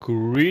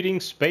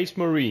Greetings Space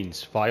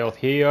Marines, FiOth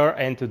here,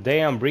 and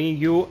today I'm bringing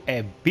you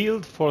a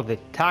build for the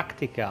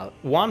tactical,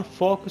 one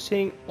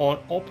focusing on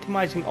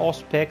optimizing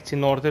Auspex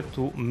in order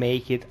to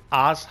make it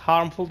as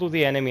harmful to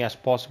the enemy as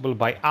possible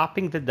by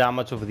upping the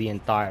damage of the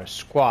entire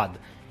squad.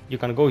 You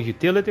can go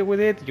utility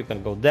with it, you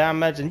can go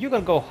damage, and you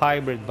can go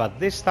hybrid, but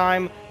this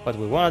time what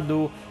we want to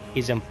do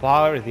is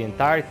empower the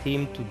entire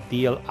team to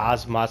deal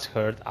as much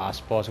hurt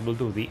as possible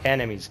to the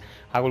enemies.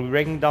 I will be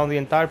breaking down the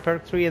entire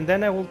perk tree and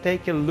then I will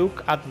take a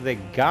look at the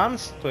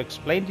guns to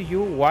explain to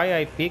you why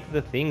I pick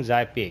the things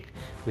I pick.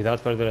 Without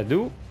further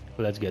ado,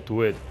 let's get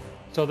to it.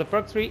 So the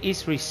perk tree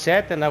is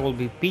reset and I will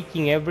be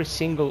picking every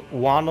single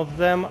one of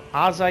them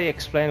as I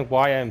explain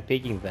why I'm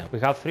picking them. We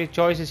have three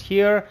choices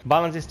here: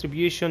 balance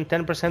distribution,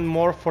 10%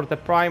 more for the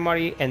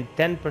primary and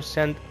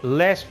 10%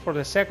 less for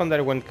the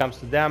secondary when it comes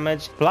to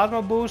damage.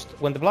 Plasma boost: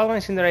 when the plasma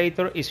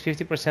incinerator is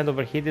 50%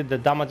 overheated, the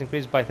damage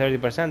increases by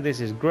 30%. This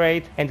is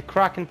great. And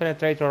Kraken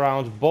penetrator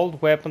rounds: bolt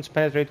weapons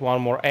penetrate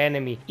one more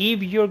enemy.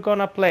 If you're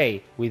gonna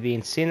play with the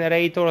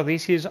incinerator,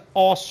 this is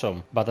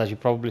awesome, but as you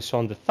probably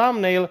saw in the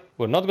thumbnail,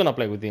 we're not gonna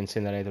play with the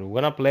incinerator.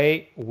 We're gonna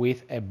play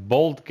with a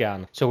bolt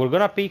gun. So we're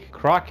gonna pick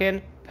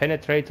Kraken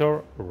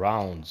penetrator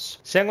rounds.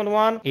 Second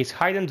one is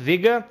heightened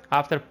vigor.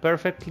 After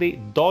perfectly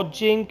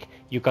dodging,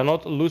 you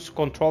cannot lose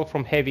control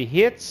from heavy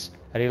hits.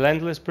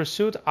 Relentless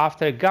pursuit: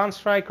 after a gun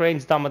strike,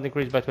 range damage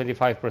increased by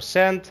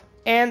 25%.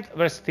 And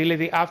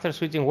versatility: after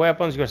switching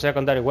weapons, your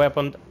secondary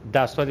weapon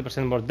does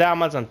 20% more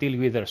damage until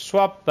you either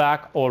swap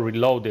back or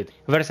reload it.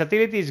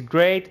 Versatility is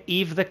great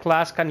if the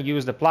class can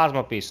use the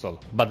plasma pistol,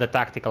 but the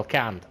tactical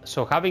can't.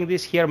 So having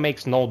this here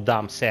makes no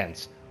damn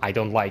sense. I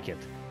don't like it.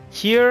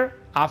 Here,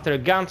 after a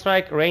gun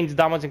strike, range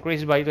damage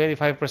increases by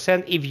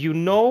 25%. If you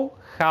know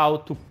how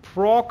to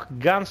proc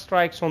gun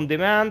strikes on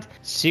demand,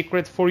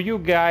 secret for you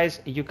guys,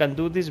 you can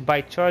do this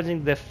by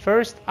charging the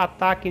first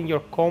attack in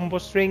your combo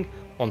string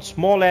on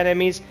small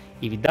enemies.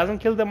 If it doesn't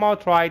kill them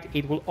outright,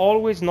 it will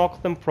always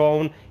knock them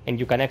prone and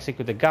you can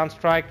execute a gun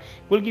strike.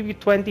 Will give you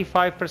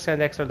 25%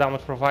 extra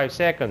damage for 5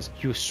 seconds.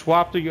 You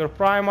swap to your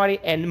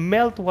primary and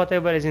melt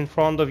whatever is in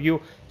front of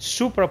you.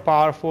 Super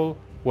powerful.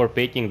 We're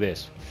picking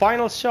this.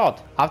 Final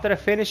shot: after a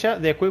finisher,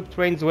 the equipped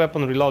ranged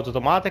weapon reloads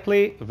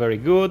automatically. Very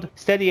good.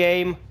 Steady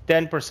aim,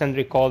 10%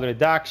 recoil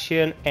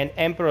reduction, and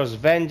Emperor's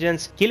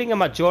Vengeance: killing a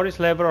Majoris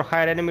level or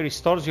higher enemy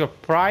restores your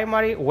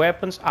primary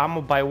weapon's ammo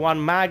by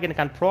 1 mag and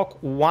can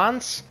proc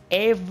once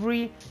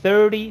every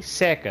 30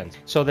 seconds.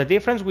 So the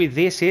difference with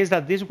this is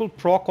that this will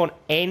proc on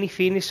any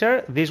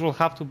finisher. This will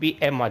have to be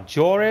a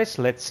Majoris,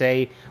 let's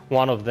say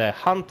one of the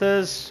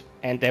Hunters,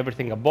 and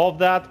everything above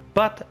that,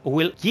 but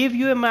will give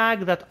you a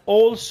mag that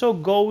also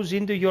goes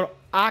into your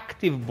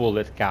active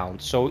bullet count,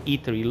 so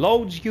it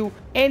reloads you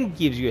and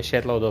gives you a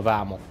shitload of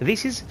ammo.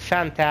 This is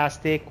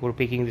fantastic. We're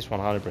picking this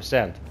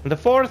 100%. The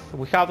fourth,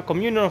 we have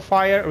Communion of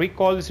Fire.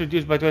 Recoil is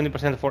reduced by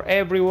 20% for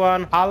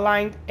everyone.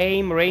 Aligned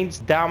aim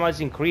range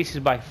damage increases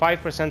by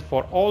 5%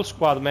 for all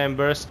squad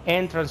members.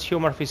 And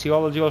Transhuman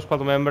Physiology: all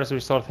squad members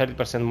restore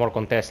 30% more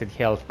contested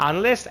health.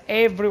 Unless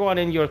everyone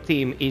in your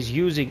team is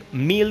using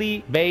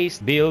melee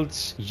based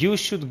builds, you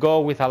should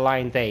go with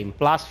aligned aim.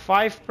 Plus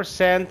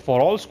 5%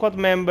 for all squad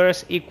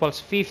members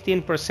equals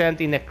 15%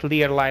 in a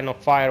clear line of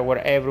fire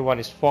where everyone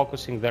is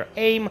focusing their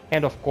aim,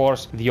 and of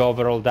course the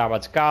overall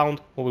damage count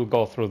will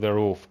go through the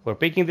roof. We're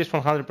picking this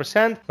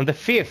 100%. And the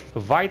fifth,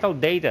 Vital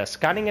Data: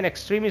 scanning an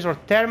extremis or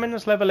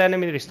terminus level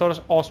enemy restores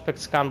Auspex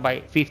scan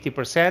by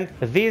 50%.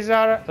 These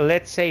are,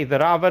 let's say, the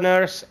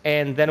Raveners,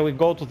 and then we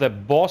go to the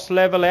boss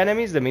level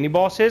enemies, the mini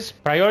bosses.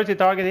 Priority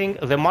targeting: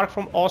 the mark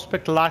from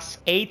Auspex lasts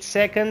 8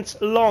 seconds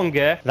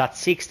longer, that's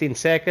 16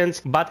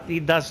 seconds, but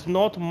it does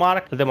not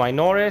mark the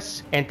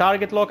Minoris. And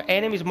target lock: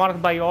 enemies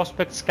marked by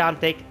Auspex can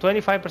take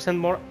 25%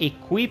 more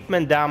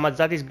equipment damage,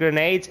 that is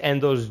grenades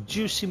and those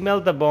juicy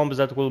melta bombs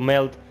that will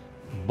melt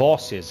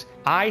bosses.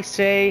 I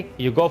say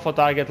you go for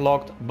target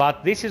locked,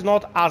 but this is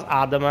not as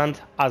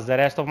adamant as the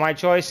rest of my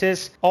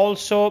choices.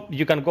 Also,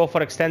 you can go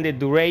for extended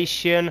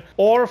duration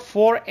or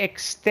for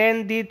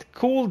extended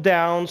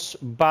cooldowns,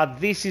 but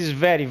this is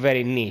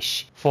very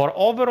niche. For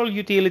overall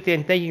utility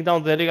and taking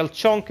down the real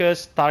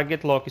chonkers,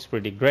 target lock is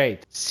pretty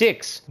great.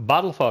 6.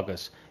 Battle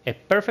Focus: a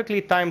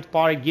perfectly timed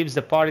parry gives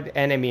the parried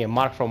enemy a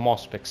mark from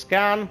Auspex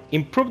scan.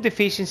 Improved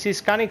efficiency: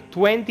 scanning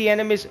 20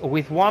 enemies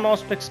with 1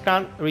 Auspex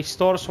scan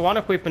restores 1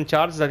 equipment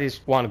charge, that is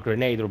 1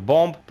 grenade or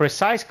bomb.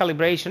 Precise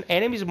calibration: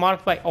 enemies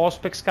marked by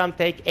Auspex scan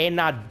take an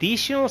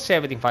additional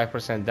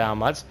 75%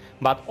 damage,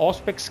 but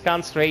Auspex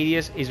scan's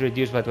radius is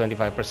reduced by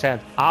 25%.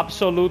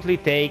 Absolutely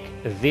take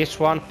this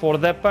one for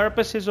the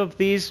purposes of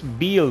this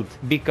build,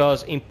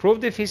 because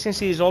improved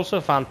efficiency is also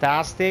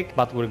fantastic,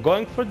 but we're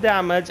going for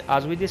damage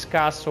as we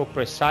discussed, so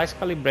precise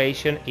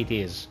calibration it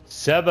is.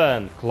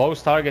 7.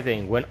 Close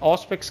targeting. When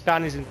Auspex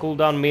scan is in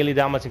cooldown, melee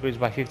damage increases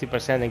by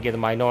 50% and get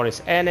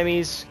minorities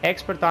enemies.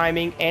 Expert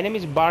timing.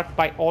 Enemies marked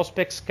by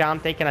Auspex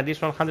scan take an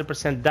additional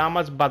 100%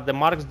 damage, but the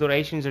mark's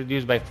duration is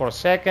reduced by 4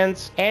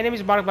 seconds.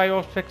 Enemies marked by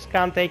Auspex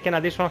scan take an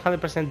additional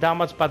 100%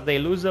 damage, but they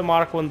lose the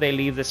mark when they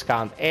leave the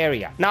scanned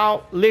area.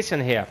 Now,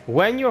 listen here.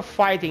 When you're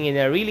fighting in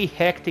a really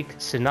hectic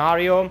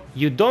scenario,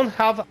 you don't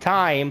have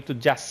time to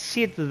just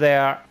sit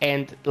there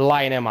and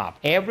line them up.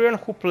 Everyone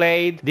who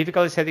played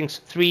difficulty settings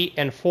 3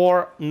 and 4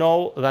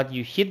 know that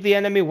you hit the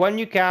enemy when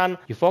you can,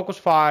 you focus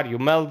fire, you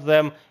melt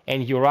them,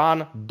 and you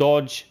run,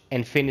 dodge,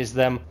 and finish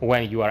them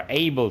when you are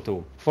able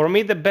to. For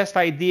me, the best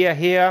idea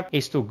here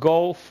is to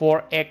go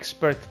for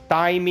expert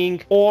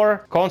timing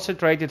or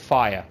concentrated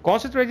fire.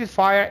 Concentrated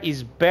fire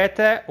is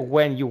better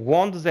when you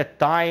want the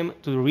time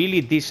to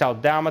really dish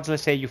out damage.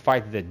 Let's say you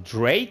fight the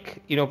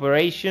Drake in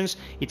operations,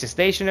 it's a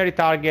stationary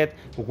target.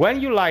 When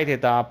you light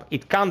it up,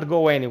 it can't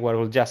go anywhere, it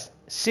will just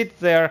sit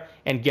there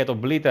and get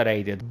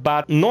obliterated.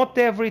 But not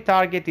every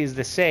target is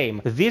the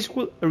same. This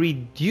will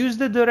reduce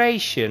the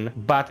duration,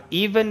 but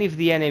even if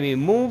the enemy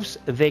moves,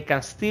 they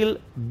can still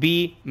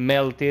be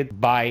melted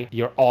by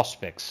your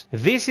Auspex.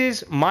 This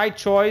is my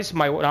choice,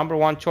 my number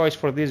one choice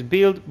for this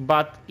build,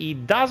 but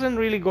it doesn't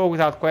really go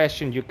without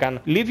question. You can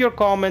leave your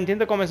comment in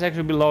the comment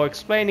section below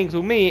explaining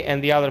to me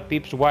and the other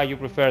peeps why you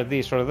prefer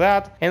this or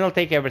that, and I'll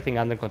take everything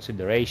under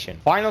consideration.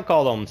 Final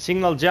column,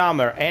 signal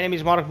jammer.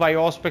 Enemies marked by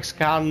Auspex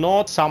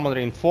cannot summon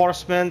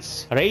reinforcements.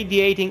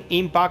 Radiating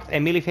impact, a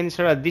melee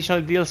finisher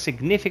additionally deals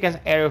significant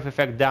area of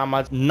effect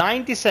damage,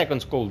 90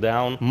 seconds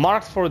cooldown,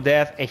 marked for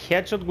death. A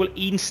headshot will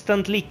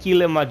instantly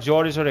kill a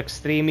majoris or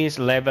extremis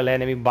level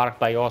enemy marked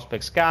by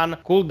Auspex scan.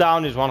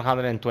 Cooldown is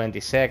 120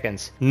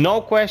 seconds.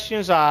 No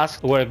questions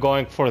asked, we're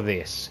going for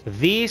this.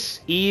 This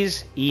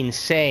is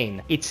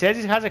insane. It says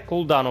it has a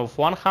cooldown of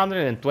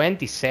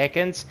 120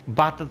 seconds,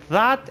 but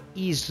that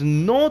is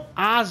not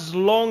as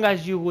long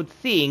as you would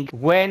think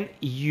when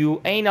you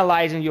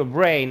analyze in your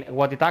brain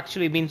what it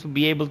actually means to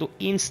be able to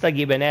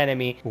insta-give an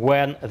enemy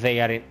when they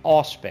are in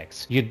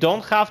Auspex. You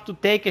don't have to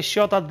take a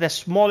shot at the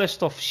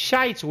smallest of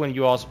shites when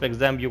you Auspex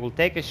them. You will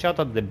take a shot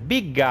at the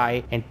big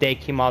guy and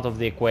take him out of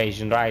the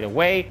equation right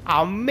away.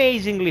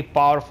 Amazingly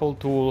powerful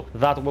tool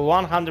that will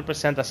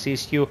 100%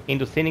 assist you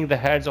into thinning the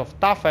herds of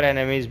tougher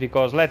enemies,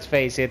 because let's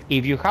face it,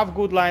 if you have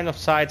good line of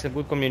sight and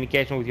good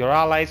communication with your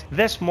allies,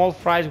 the small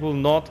fries will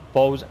not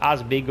pose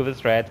as big of a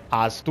threat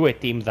as to a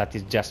team that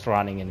is just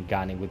running and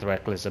gunning with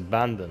reckless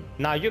abandon.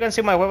 Now you can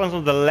see my weapons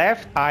on the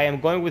left. I am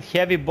going with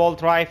heavy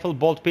bolt rifle.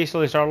 Bolt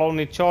pistol is our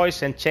only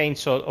choice, and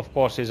chainsaw of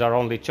course is our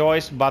only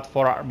choice. But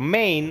for our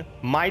main,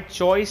 my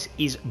choice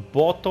is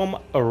bottom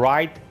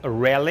right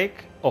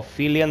relic of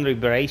Philian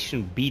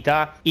Liberation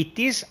Beta. It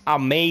is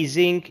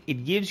amazing.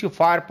 It gives you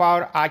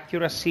firepower,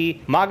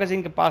 accuracy,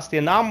 magazine capacity,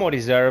 and ammo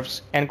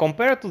reserves. And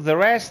compared to the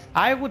rest,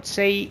 I would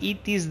say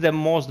it is the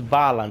most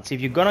balanced.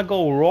 If you're gonna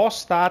go raw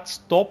stats,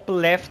 top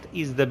left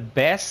is the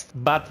best.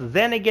 But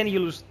then again, you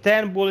lose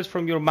 10 bullets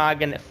from your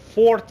mag and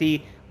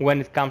 40 when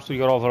it comes to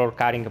your overall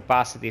carrying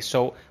capacity.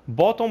 So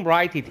bottom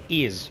right it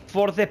is.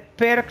 For the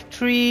perk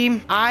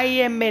tree, I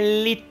am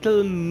a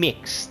little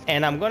mixed,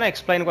 and I'm gonna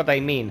explain what I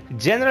mean.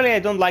 Generally, I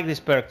don't like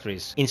these perk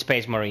trees in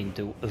Space Marine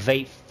 2.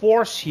 They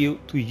force you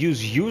to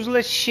use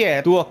useless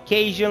shit to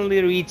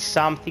occasionally reach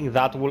something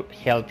that will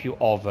help you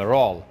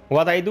overall.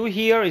 What I do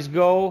here is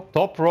go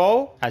top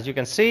row, as you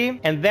can see,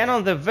 and then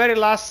on the very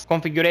last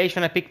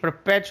configuration I pick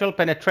perpetual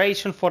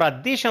penetration for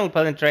additional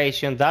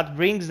penetration. That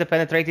brings the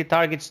penetrated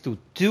targets to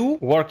 2,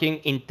 working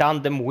in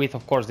tandem with,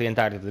 of course, the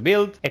entirety of the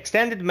build.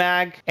 Extended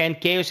mag and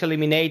Chaos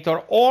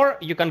Eliminator, or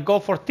you can go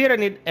for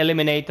Tyrannid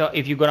Eliminator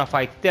if you're gonna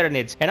fight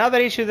Tyrannids. Another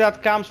issue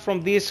that comes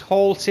from this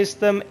whole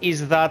system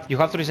is that you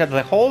have to reset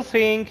the whole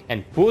thing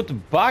and put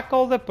back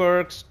all the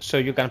perks so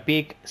you can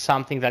pick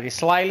something that is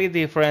slightly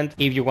different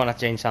if you wanna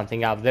change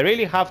something up. They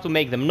really have to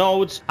make them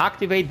nodes,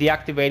 activate,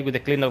 deactivate with the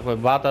clean up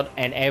button,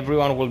 and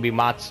everyone will be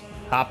much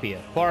happier.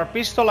 For our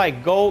pistol, I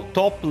go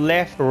top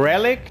left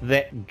relic,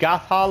 the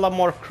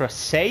Gathalamor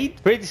Crusade.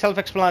 Pretty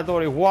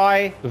self-explanatory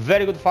why.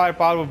 Very good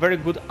firepower, very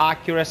good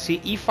accuracy.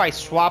 If I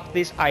swap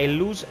this, I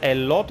lose a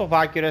lot of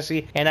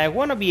accuracy, and I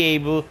want to be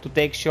able to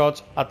take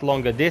shots at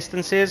longer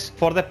distances.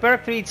 For the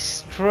perk tree, it's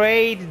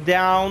straight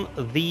down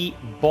the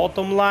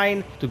bottom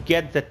line to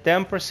get the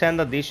 10%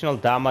 additional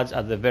damage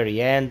at the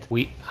very end.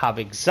 We have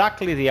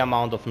exactly the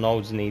amount of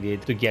nodes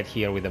needed to get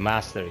here with the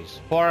masteries.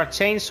 For our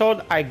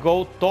chainsword, I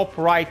go top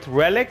right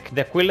relic,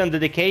 the Quill and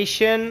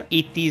Dedication.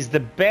 It is the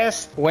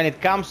best when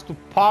it comes to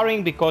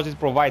parring because it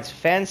provides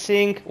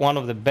fencing, one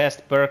of the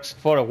best perks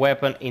for a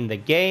weapon in the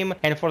game.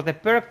 And for the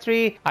perk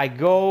tree, I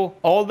go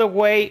all the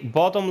way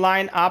bottom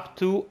line up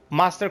to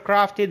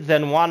Mastercrafted,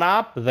 then one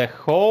up, the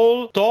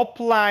whole top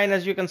line,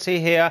 as you can see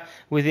here,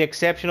 with the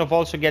exception of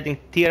also getting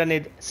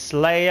Tyrannid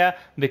Slayer,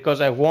 because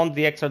I want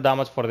the extra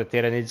damage for the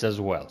Tyrannids as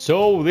well.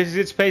 So this is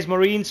it, Space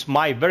Marines,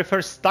 my very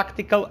first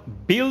tactical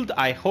build.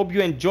 I hope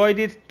you enjoyed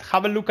it.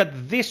 Have a look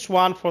at this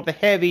one for the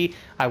heavy.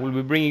 I will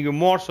be bringing you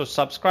more, so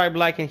subscribe,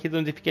 like, and hit the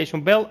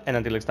notification bell. And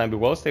until next time, be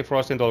well, stay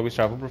frosty, and always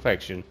strive for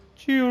perfection.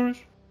 Cheers!